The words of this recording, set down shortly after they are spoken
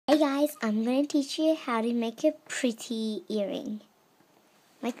Hey guys, I'm going to teach you how to make a pretty earring.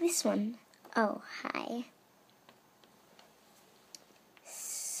 Like this one. Oh, hi.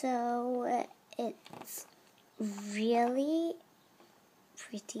 So, it's really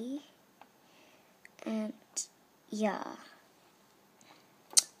pretty. And, yeah.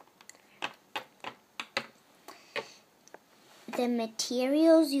 The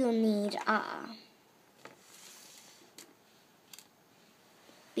materials you'll need are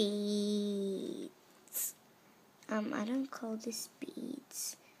beads. I don't call this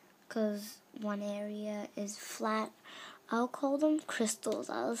beads because one area is flat. I'll call them crystals,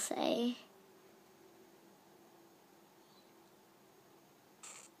 I'll say.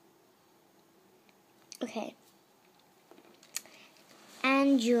 Okay.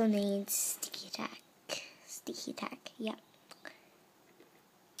 And you'll need sticky tack. Sticky tack, yeah.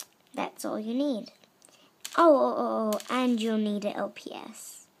 That's all you need. Oh, and you'll need an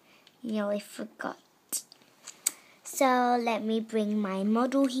LPS. Nearly forgot. So let me bring my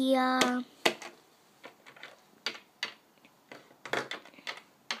model here.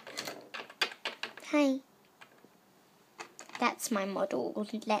 Hi. That's my model.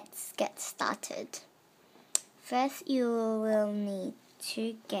 Let's get started. First, you will need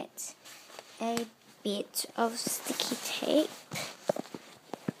to get a bit of sticky tape.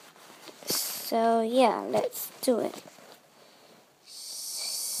 So yeah, let's do it.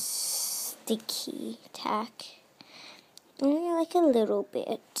 Sticky tack. Only like a little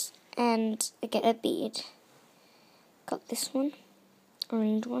bit. And I get a bead. Got this one.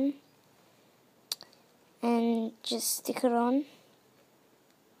 Orange one. And just stick it on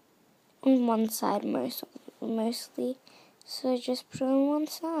one side mostly. So just put it on one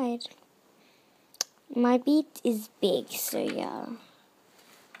side. My bead is big, so yeah.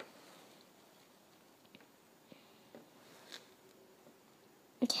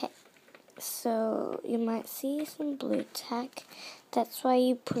 Okay, so you might see some blue tack. That's why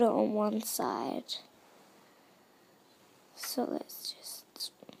you put it on one side. So let's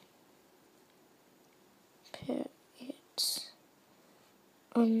just put it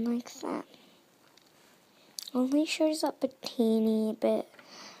on like that. Only shows up a teeny bit.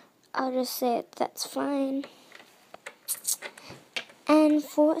 I'll just say it, that's fine. And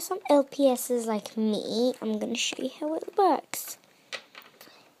for some LPSs like me, I'm going to show you how it works.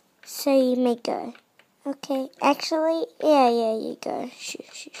 So you may go. Okay, actually, yeah, you go.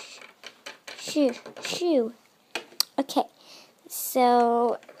 Shoo. Okay,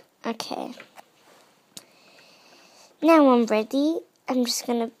 so, okay. Now I'm ready. I'm just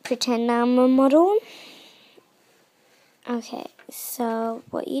going to pretend I'm a model. Okay, so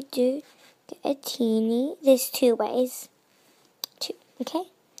what you do, get a teeny, there's two ways. Okay?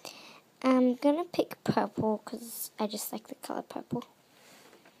 I'm going to pick purple because I just like the color purple.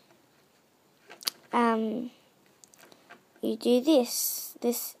 You do this.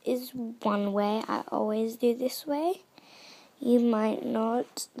 This is one way. I always do this way. You might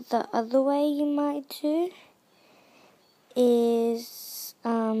not. The other way you might do is,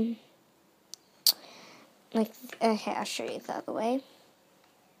 okay, I'll show you the other way.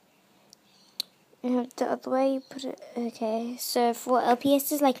 And the other way you put it, okay, so for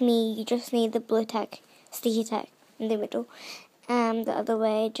LPSs like me, you just need the blue tack, sticky tack in the middle. The other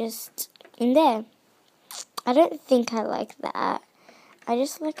way, just in there. I don't think I like that. I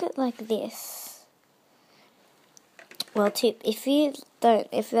just like it like this. Well, if you're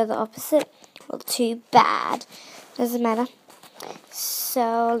the opposite, well, too bad. Doesn't matter.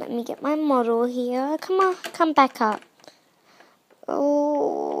 So, let me get my model here. Come on, come back up.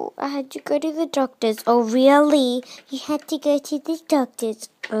 Oh, I had to go to the doctors. Oh, really? You had to go to the doctors?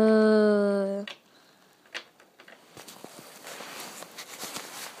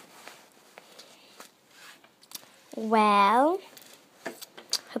 Well,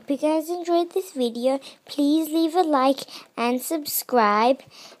 hope you guys enjoyed this video. Please leave a like and subscribe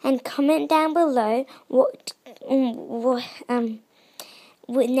and comment down below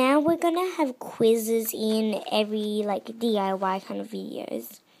now we're gonna have quizzes in every DIY kind of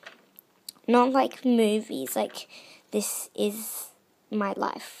videos. Not like movies, like this is my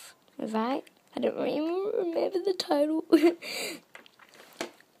life, right? I don't even remember the title.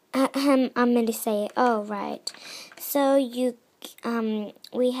 I'm going to say it. Oh, right. So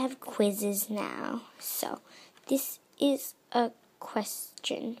we have quizzes now. So this is a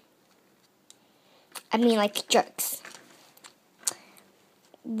question. I mean, like jokes.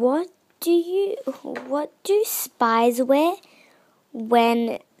 What do spies wear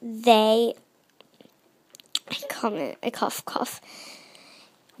when they cough?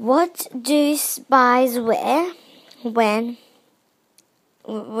 What do spies wear when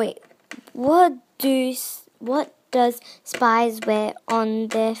Wait, what does spies wear on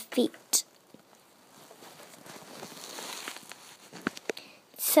their feet?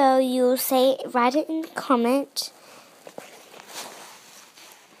 So you'll write it in the comment,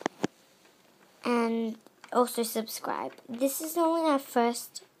 and also subscribe. This is only our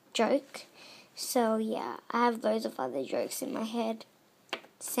first joke, so yeah, I have loads of other jokes in my head.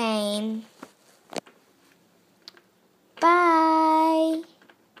 Same. Bye.